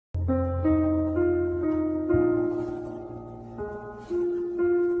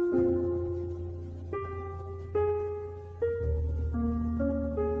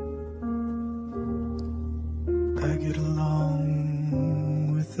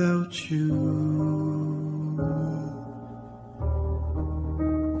without you.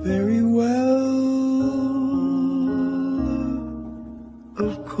 Very well,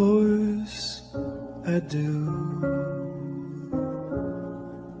 of course I do,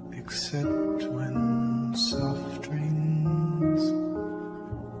 except when soft rains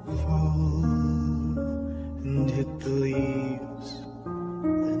fall and hit the leaves.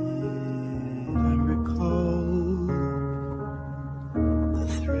 Then I recall the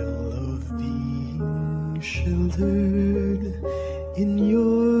thrill of being sheltered in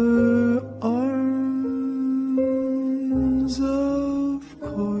your arms. Of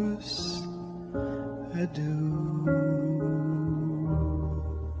course I do.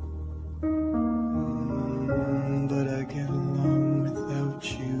 But I get along without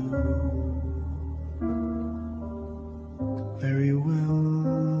you very well.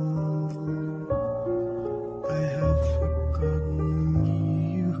 I have forgotten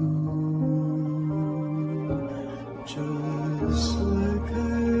you, just like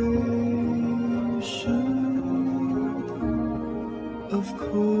I should. Of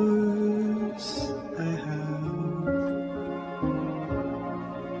course I have,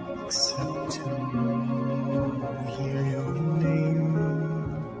 except to hear your name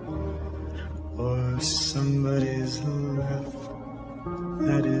or somebody's laugh.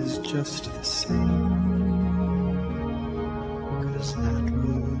 That is just the same, 'cause that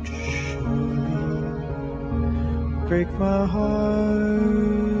would surely break my heart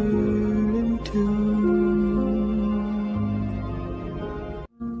in two.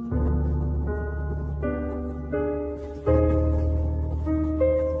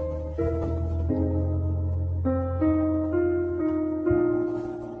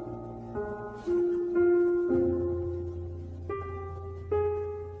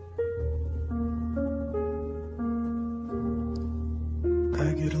 I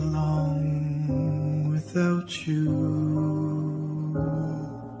get along without you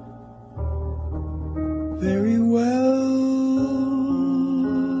very well.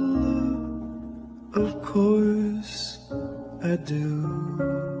 Of course I do,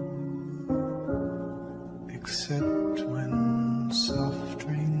 except when soft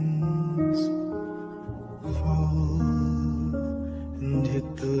rains fall and hit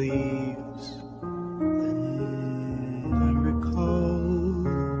the leaves. Then I recall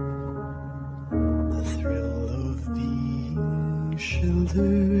the thrill of being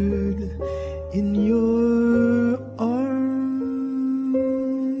sheltered in your arms.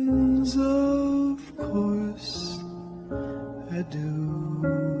 Of course I do.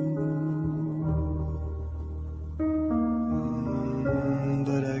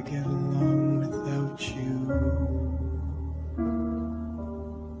 But I get along without you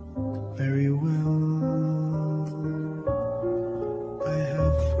very well. I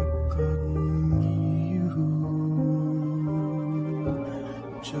have forgotten you,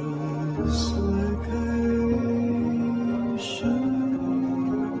 just like I should.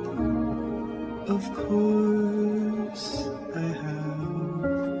 Of course I have,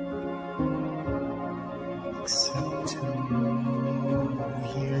 except to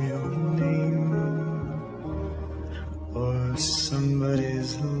hear your name or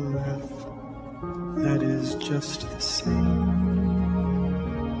somebody's laugh. That is just the same,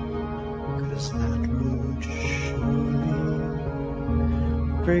 'cause that would surely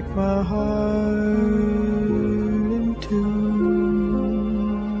break my heart in two.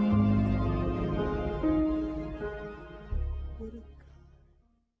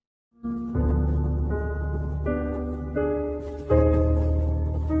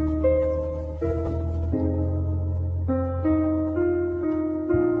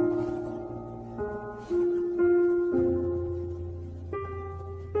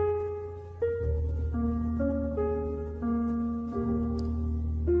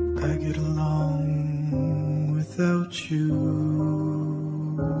 I get along without you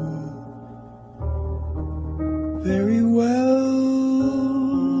very well.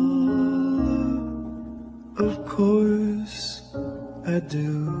 Of course I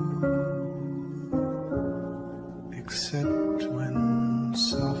do, except when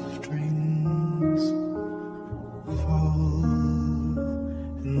soft rains fall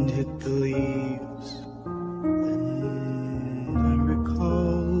and hit the leaves. Then I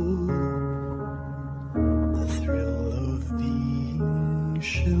recall the thrill of being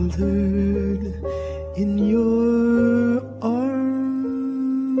sheltered in your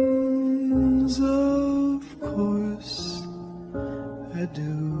arms. Of course I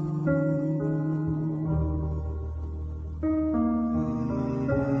do.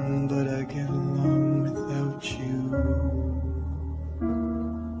 But I get along without you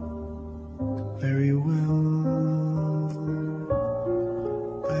Very well,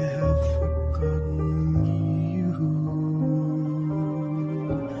 I have forgotten you,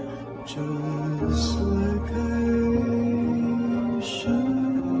 just like I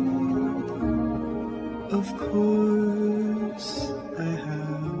should. Of course I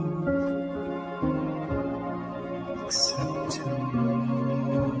have, except to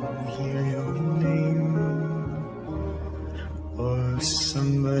hear your name or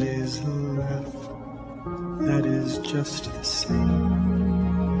somebody's laugh. That is just the same,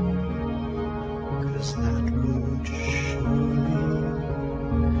 'cause that would surely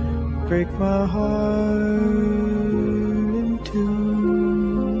break my heart in two.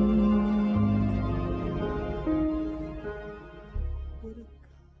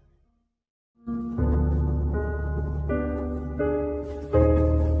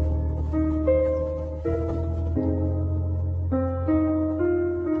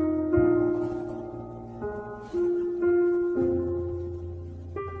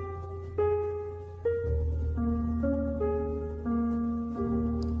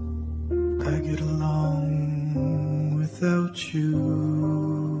 I get along without you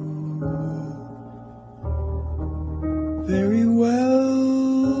very well.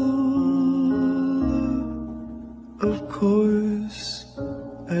 Of course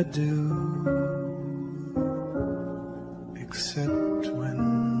I do, except when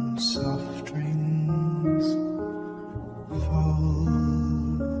soft rains fall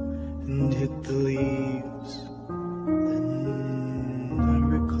and hit the leaves. Then I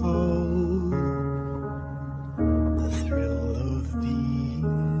recall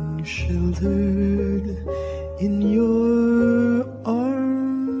sheltered in your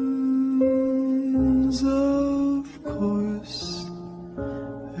arms. Of course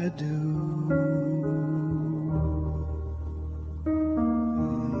I do.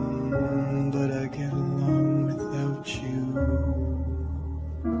 But I get along without you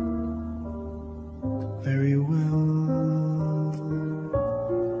very well.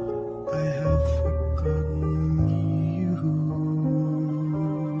 I have forgotten you,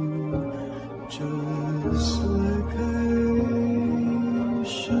 just like I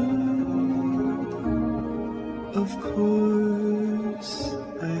should. Of course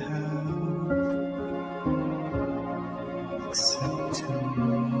I have, except to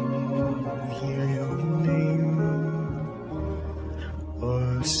hear your name or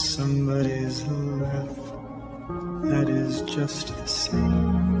somebody's laugh. That is just the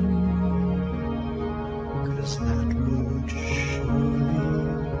same, 'cause that would surely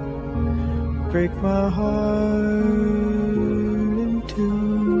break my heart in two.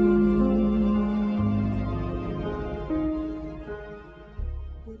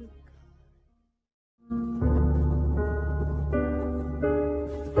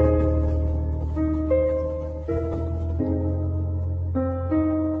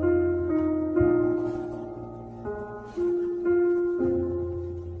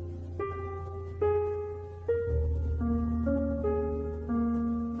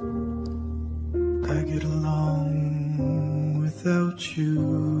 I get along without you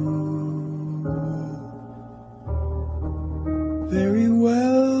very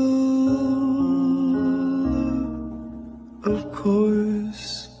well. Of course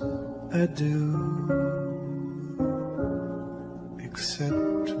I do,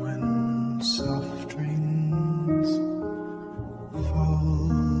 except when soft rains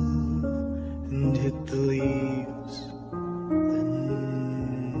fall and hit the leaves. Then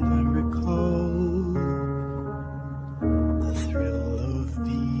I recall the thrill of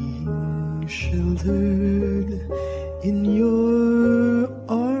being sheltered in your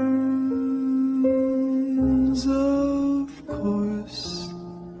arms. Of course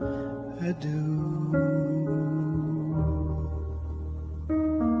I do.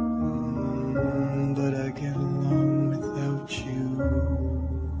 But I get along without you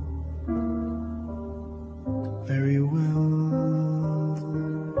very well.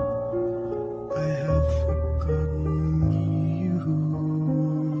 I have forgotten you,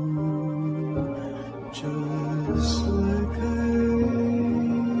 just like I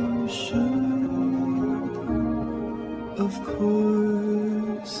should. Of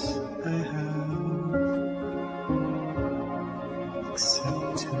course I have,